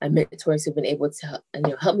mentors who've been able to,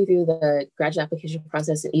 help me through the graduate application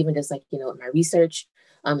process, and even just my research,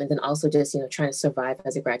 and then also just, trying to survive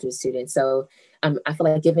as a graduate student. So I feel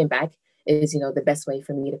like giving back is, the best way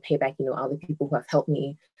for me to pay back, all the people who have helped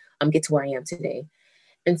me get to where I am today.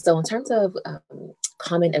 And so in terms of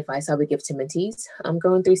common advice I would give to mentees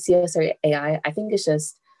going through CS or AI, I think it's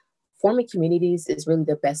just forming communities is really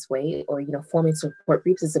the best way, or, forming support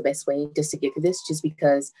groups is the best way just to get through this, just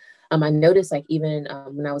because I noticed, like, even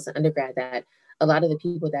when I was an undergrad, that a lot of the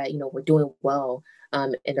people that, were doing well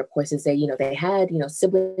in their courses, they had,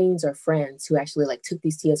 siblings or friends who actually like took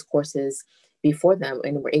these TS courses before them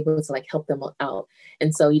and were able to like help them out.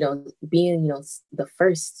 And so, being, the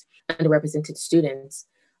first underrepresented students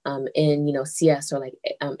in, CS or like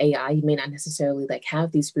AI, you may not necessarily like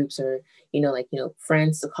have these groups or,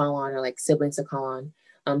 friends to call on or like siblings to call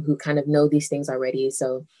on who kind of know these things already.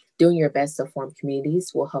 So doing your best to form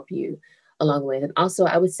communities will help you along the way. And also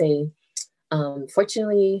I would say,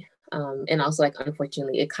 fortunately, and also like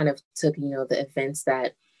unfortunately, it kind of took, the events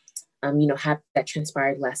that that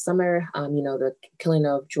transpired last summer, the killing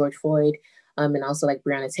of George Floyd, and also like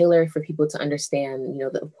Breonna Taylor, for people to understand,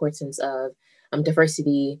 the importance of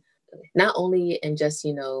diversity, not only in just,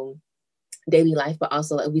 daily life, but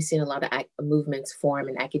also like, we've seen a lot of movements form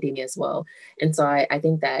in academia as well. And so I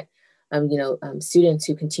think that, students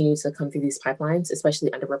who continue to come through these pipelines, especially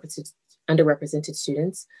underrepresented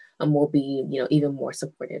students, will be, even more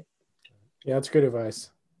supported. Yeah, that's great advice.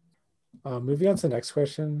 Moving on to the next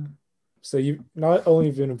question. So you not only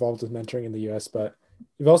have been involved with mentoring in the US, but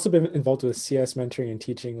you've also been involved with CS mentoring and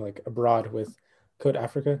teaching like abroad with Code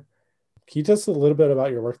Africa. Can you tell us a little bit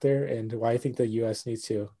about your work there and why you think the US needs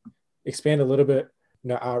to expand a little bit,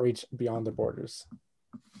 outreach beyond the borders?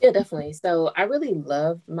 Yeah, definitely. So I really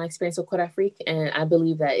loved my experience with Code Afrique, and I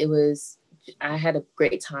believe that I had a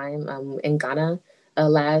great time in Ghana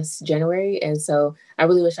last January. And so I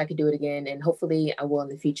really wish I could do it again, and hopefully I will in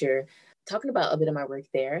the future. Talking about a bit of my work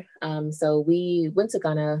there. So we went to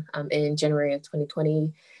Ghana in January of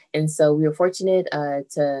 2020. And so we were fortunate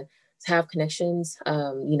to have connections,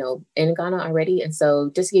 in Ghana already. And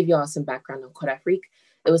so just to give you all some background on Code Afrique,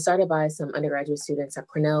 it was started by some undergraduate students at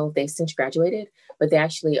Cornell. They since graduated, but they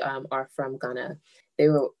actually are from Ghana. They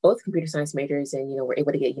were both computer science majors and, were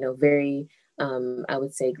able to get, very, I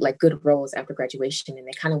would say, like good roles after graduation. And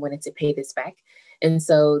they kind of wanted to pay this back. And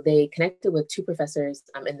so they connected with two professors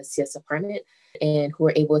in the CS department, and who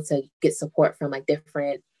were able to get support from like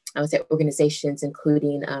different, I would say, organizations,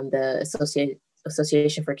 including the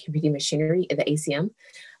Association for Computing Machinery, the ACM,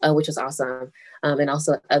 which was awesome. And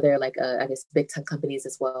also other like, I guess, big tech companies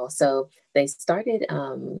as well. So they started,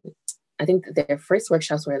 I think their first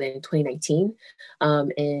workshops were in 2019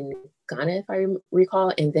 in Ghana, if I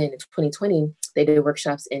recall. And then in 2020, they did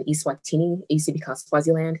workshops in Eswatini, it used to be called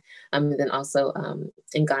Swaziland, and then also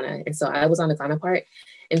in Ghana. And so I was on the Ghana part.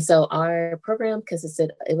 And so our program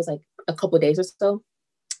consisted, it was like a couple of days or so.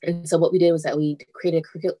 And so what we did was that we created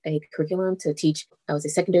a curriculum to teach, I would say,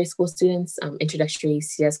 secondary school students introductory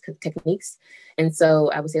CS techniques. And so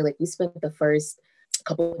I would say, like, we spent the first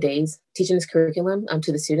couple of days teaching this curriculum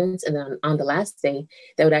to the students. And then on the last day,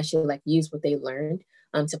 they would actually like use what they learned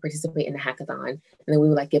to participate in the hackathon. And then we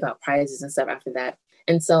would like give out prizes and stuff after that.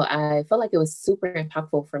 And so I felt like it was super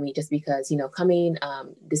impactful for me, just because, coming,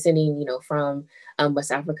 descending, from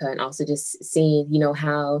West Africa, and also just seeing,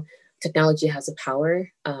 how technology has a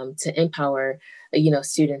power to empower,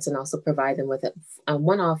 students, and also provide them with a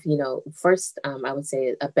one-off, first, I would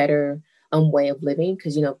say, a better way of living,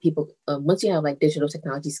 because people, once you have like digital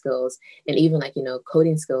technology skills and even like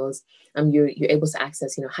coding skills, you're able to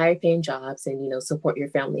access higher paying jobs and support your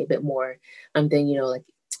family a bit more than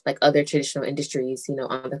like other traditional industries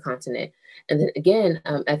on the continent. And then again,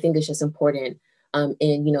 I think it's just important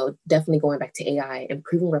in definitely going back to AI,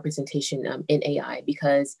 improving representation in AI,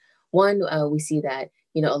 because one, we see that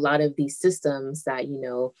a lot of these systems that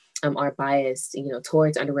are biased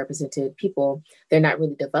towards underrepresented people, they're not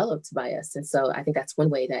really developed by us. And so I think that's one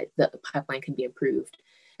way that the pipeline can be improved.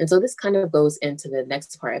 And so this kind of goes into the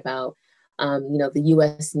next part about the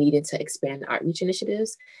US needed to expand outreach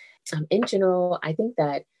initiatives. In general, I think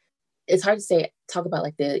that it's hard to talk about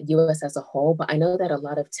like the US as a whole, but I know that a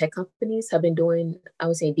lot of tech companies have been doing, I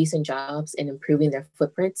would say, decent jobs in improving their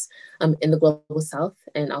footprints in the global South,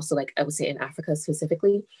 and also like I would say in Africa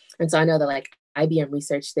specifically. And so I know that like IBM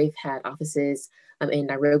Research, they've had offices in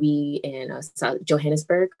Nairobi and South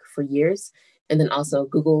Johannesburg for years. And then also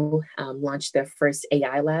Google launched their first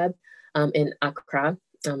AI lab in Accra.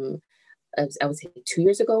 I would say 2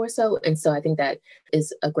 years ago or so. And so I think that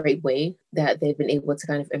is a great way that they've been able to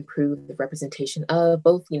kind of improve the representation of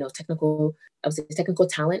both, technical, I would say technical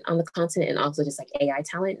talent on the continent, and also just like AI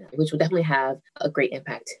talent, which will definitely have a great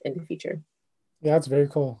impact in the future. Yeah, that's very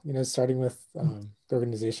cool. Starting with the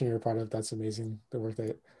organization you're a part of, that's amazing, the work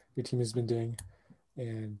that your team has been doing.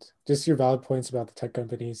 And just your valid points about the tech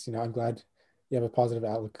companies, I'm glad you have a positive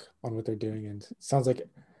outlook on what they're doing. And it sounds like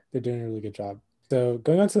they're doing a really good job. So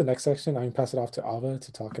going on to the next section, I'm going to pass it off to Ava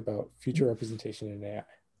to talk about future representation in AI.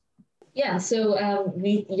 Yeah, so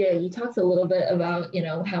you talked a little bit about,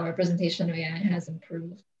 how representation of AI has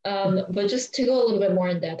improved. But just to go a little bit more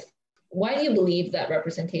in depth, why do you believe that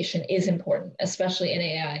representation is important, especially in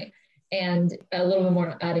AI? And a little bit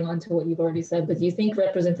more adding on to what you've already said, but do you think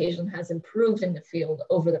representation has improved in the field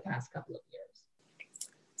over the past couple of years?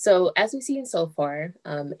 So as we've seen so far,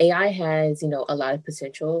 AI has, a lot of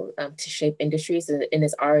potential to shape industries, and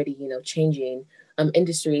is already, changing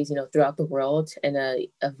industries, throughout the world in a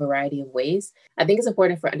variety of ways. I think it's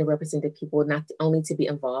important for underrepresented people not only to be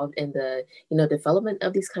involved in the, development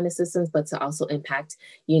of these kind of systems, but to also impact,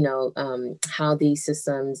 how these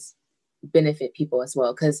systems benefit people as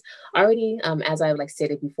well. Because already, as I've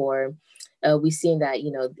stated before, we've seen that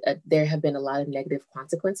there have been a lot of negative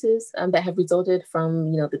consequences that have resulted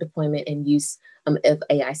from the deployment and use of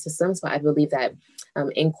AI systems. But I believe that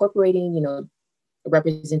incorporating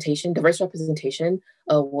diverse representation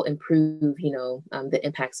will improve the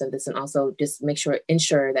impacts of this, and also just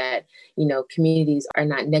ensure that communities are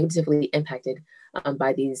not negatively impacted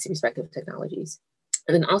by these respective technologies.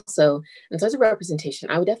 And then also, in terms of representation,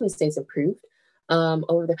 I would definitely say it's improved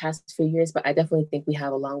over the past few years, but I definitely think we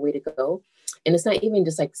have a long way to go. And it's not even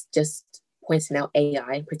just pointing out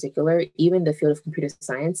AI in particular, even the field of computer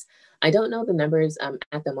science. I don't know the numbers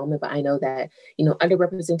at the moment, but I know that,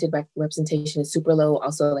 underrepresented representation is super low.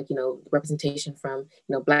 Also, representation from,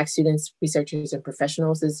 Black students, researchers, and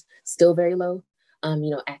professionals is still very low.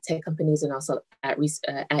 At tech companies and also at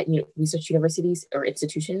research universities or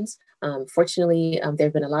institutions. Fortunately, there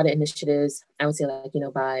have been a lot of initiatives, I would say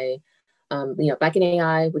by Black in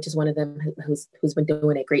AI, which is one of them who's been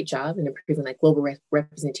doing a great job in improving global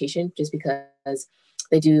representation, just because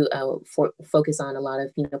they do focus on a lot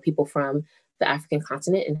of people from the African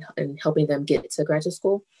continent and helping them get to graduate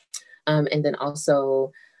school. And then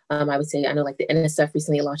also, I would say, I know the NSF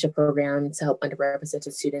recently launched a program to help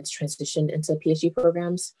underrepresented students transition into PhD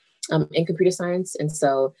programs in computer science. And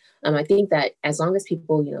so I think that as long as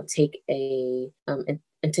people, take an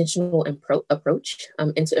intentional approach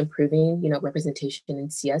into improving, representation in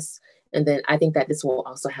CS, and then I think that this will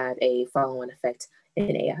also have a follow-on effect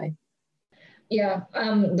in AI. Yeah,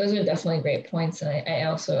 those are definitely great points. And I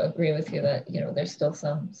also agree with you that, there's still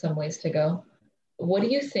some ways to go. What do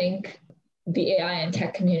you think the AI and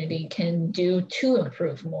tech community can do to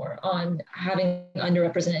improve more on having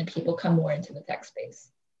underrepresented people come more into the tech space?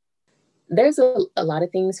 There's a lot of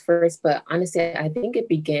things first, but honestly, I think it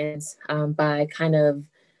begins by kind of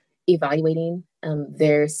evaluating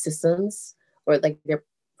their systems, or their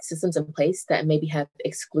systems in place that maybe have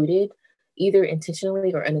excluded, either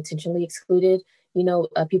intentionally or unintentionally excluded,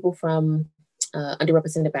 people from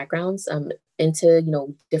underrepresented backgrounds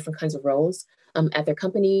into, different kinds of roles at their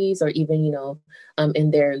companies, or even,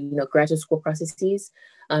 in their, graduate school processes.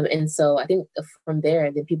 And so I think from there,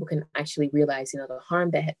 then people can actually realize, the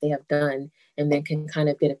harm that they have done, and then can kind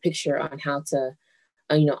of get a picture on how to,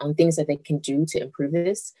 on things that they can do to improve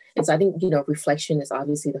this. And so I think, reflection is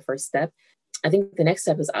obviously the first step. I think the next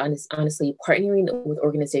step is honestly partnering with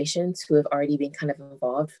organizations who have already been kind of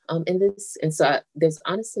involved in this. And so there's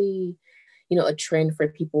honestly, a trend for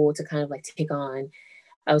people to kind of take on,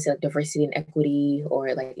 I would say, diversity and equity, or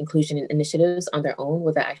inclusion initiatives on their own,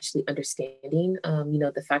 without actually understanding,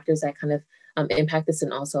 the factors that kind of impact this,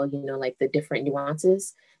 and also, the different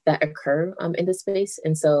nuances that occur in this space.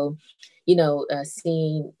 And so,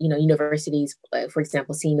 seeing, universities, for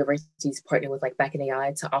example, seeing universities partner with Black in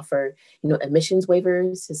AI to offer, admissions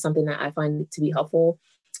waivers is something that I find to be helpful.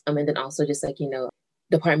 And then also just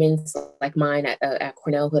departments like mine at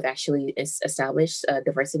Cornell, who have actually established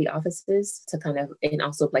diversity offices to kind of, and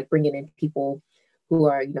also bringing in people who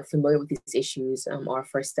are, familiar with these issues are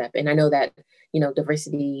first step. And I know that,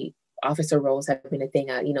 diversity officer roles have been a thing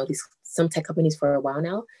at, some tech companies for a while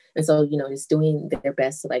now. And so, just doing their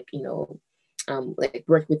best to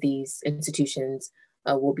work with these institutions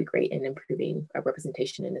will be great in improving our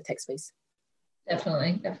representation in the tech space.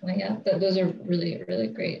 Definitely. Yeah. Those are really, really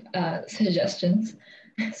great suggestions.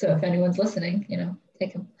 So if anyone's listening,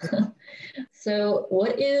 take them. So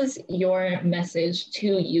what is your message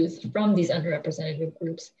to youth from these underrepresented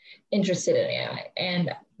groups interested in AI?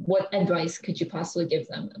 And what advice could you possibly give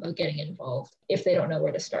them about getting involved if they don't know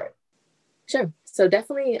where to start? Sure. So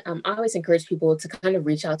definitely, I always encourage people to kind of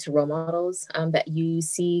reach out to role models that you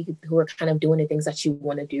see who are kind of doing the things that you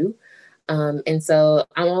want to do. And so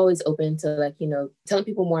I'm always open to telling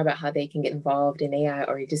people more about how they can get involved in AI,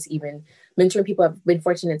 or just even mentoring people. I've been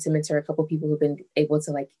fortunate to mentor a couple of people who've been able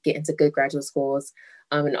to get into good graduate schools,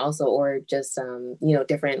 and also, or just,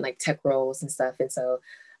 different tech roles and stuff. And so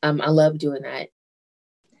I love doing that.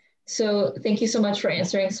 So thank you so much for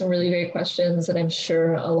answering some really great questions that I'm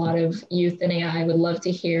sure a lot of youth in AI would love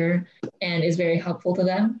to hear and is very helpful to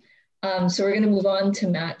them. So we're going to move on to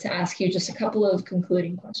Matt to ask you just a couple of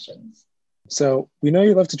concluding questions. So we know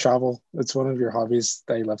you love to travel. It's one of your hobbies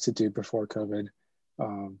that you love to do before COVID.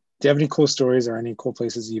 Do you have any cool stories or any cool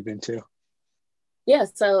places you've been to? Yeah,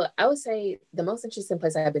 so I would say the most interesting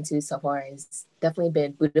place I've been to so far has definitely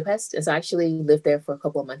been Budapest. And so I actually lived there for a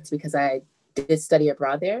couple of months because I did study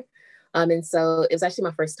abroad there. And so it was actually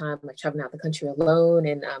my first time like traveling out the country alone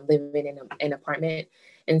and living in an apartment.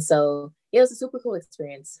 And so yeah, it was a super cool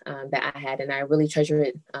experience that I had, and I really treasure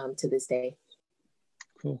it to this day.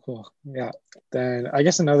 Cool. Yeah. Then I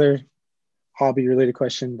guess another hobby related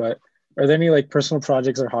question, but are there any like personal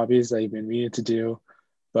projects or hobbies that you've been meaning to do,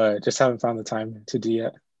 but just haven't found the time to do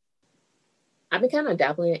yet? I've been kind of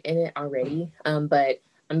dabbling in it already, but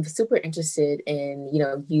I'm super interested in,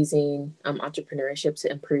 using entrepreneurship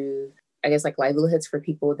to improve, I guess, like livelihoods for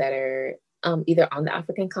people that are either on the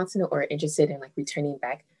African continent or interested in like returning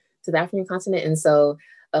back to the African continent. And so,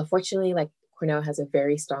 fortunately, like Cornell has a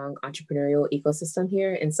very strong entrepreneurial ecosystem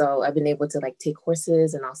here, and so I've been able to like take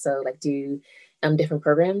courses and also like do different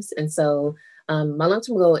programs. And so, my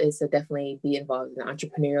long-term goal is to definitely be involved in the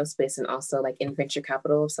entrepreneurial space and also like in venture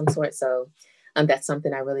capital of some sort. So that's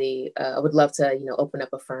something I really I would love to, open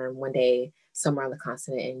up a firm one day somewhere on the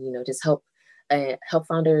continent and, just help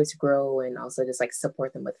founders grow and also just like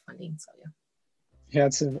support them with funding. So Yeah,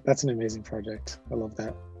 that's an amazing project. I love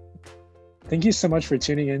that. Thank you so much for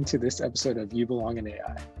tuning in to this episode of You Belong in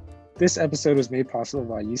AI. This episode was made possible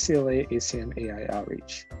by UCLA ACM AI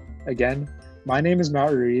Outreach. Again, my name is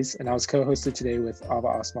Matt Ruiz, and I was co-hosted today with Ava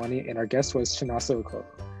Osmani, and our guest was Chinasa Okolo,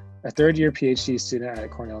 a third-year PhD student at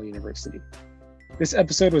Cornell University. This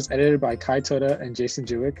episode was edited by Kai Toda and Jason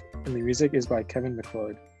Jewick, and the music is by Kevin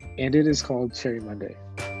McLeod, and it is called Cherry Monday.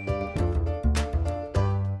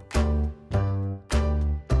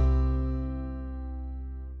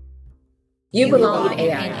 you belong in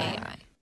AI.